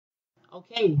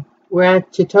Okay, we're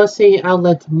at Chitose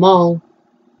Outlet Mall,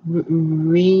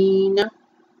 Rena.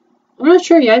 I'm not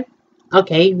sure yet.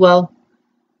 Okay, well,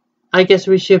 I guess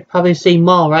we should probably say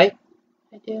mall, right?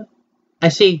 I do. I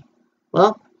see.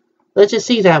 Well, let's just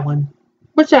see that one.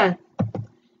 What's that?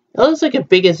 It looks like the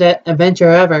biggest adventure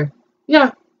ever.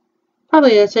 Yeah,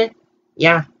 probably that's it.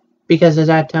 Yeah, because of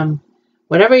that,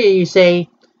 whatever you say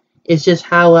is just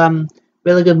how,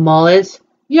 really good mall is.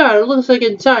 Yeah, it looks like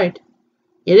inside.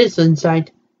 It is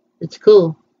inside. It's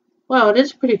cool. Wow, it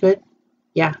is pretty good.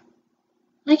 Yeah.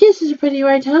 I guess it's pretty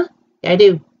right, huh? Yeah, I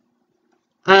do.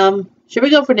 Should we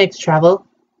go for next travel?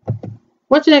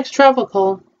 What's the next travel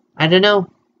call? I don't know.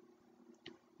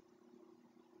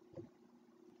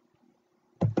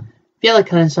 Feel like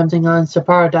kind of something on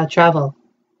Sapporo.travel.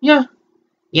 Yeah.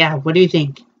 Yeah, what do you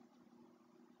think?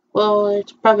 Well,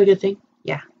 it's probably a good thing.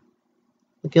 Yeah.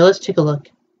 Okay, let's take a look.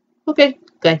 Okay,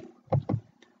 good.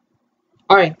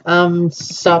 Alright,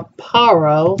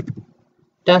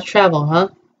 Sapporo.travel, huh?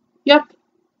 Yep.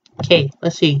 Okay,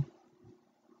 let's see.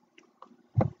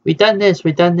 We've done this,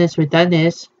 we've done this, we've done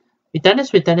this. We've done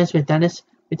this, we've done this, we've done this.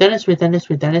 We've done this, we've done this,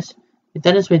 we've done this. We've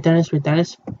done this, we've done this, we've done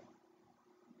this.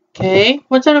 Okay,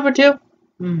 what's that number 2?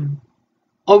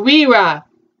 Oh, Rera.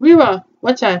 Rera,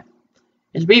 what's that?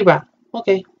 It's Rera.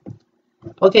 Okay.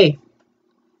 Okay.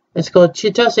 Let's go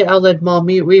Chitose Outlet Mall,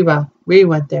 meet Rera. We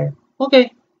went there.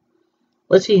 Okay.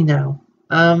 Let's see now.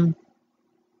 Oh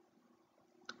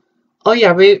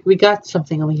yeah, we got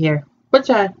something over here. What's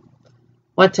that?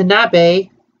 Watanabe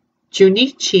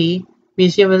Junichi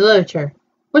Museum of Literature.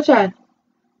 What's that?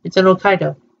 It's in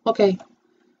Hokkaido. Okay.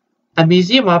 A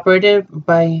museum operated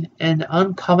by an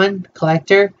uncommon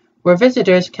collector where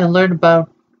visitors can learn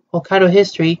about Hokkaido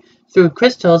history through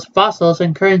crystals, fossils,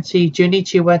 and currency.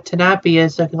 Junichi Watanabe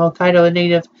is a Hokkaido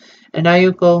native and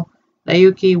Naoki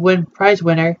Prize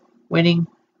winning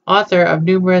author of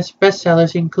numerous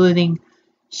bestsellers, including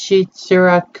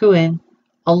Shitsurakuen,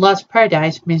 A Lost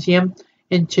Paradise Museum,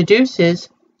 introduces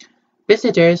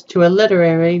visitors to a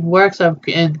literary works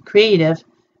and creative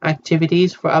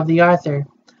activities of the author.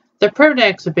 The permanent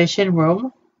exhibition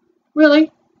room? Really?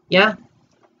 Yeah.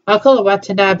 I'll call it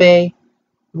Watanabe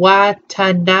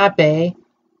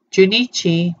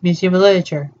Junichi Museum of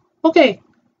Literature. Okay.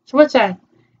 So what's that?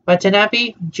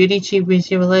 Watanabe Junichi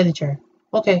Museum of Literature.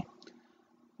 Okay.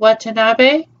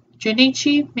 Watanabe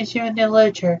Junichi Museum of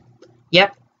Literature.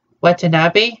 Yep.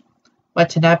 Watanabe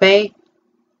Junichi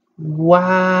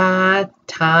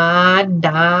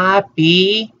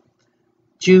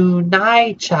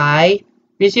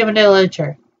Museum of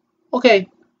Literature. Okay.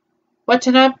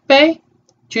 Watanabe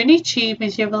Junichi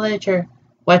Museum of Literature.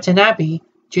 Watanabe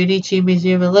Junichi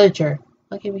Museum of Literature.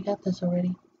 Okay, we got this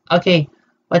already. Okay.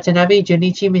 Watanabe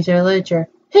Junichi Museum of Literature.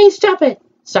 Hey, stop it!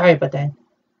 Sorry about that.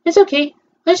 It's okay.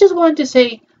 I just wanted to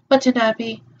say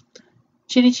Watanabe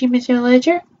Junichi Museum of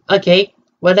Literature. Okay.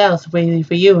 What else? Waiting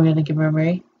for you. We're gonna give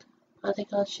memory. I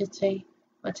think I should say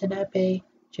Watanabe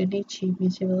Junichi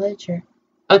Museum of Literature.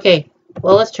 Okay.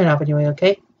 Well, let's turn off anyway,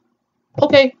 okay?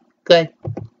 Okay. Good.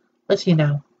 Let's see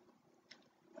now.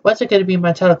 What's it going to be in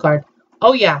my title card?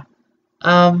 Oh, yeah.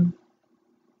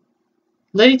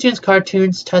 Looney Tunes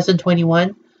Cartoons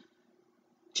 2021.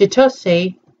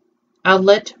 Chitose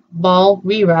Outlet Mall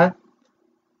Rera.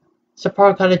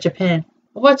 Sapporo Hokkaido, Japan.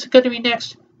 What's going to be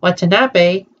next?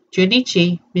 Watanabe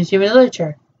Junichi Museum of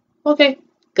Literature. Okay.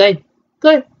 Good.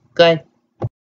 Good. Good.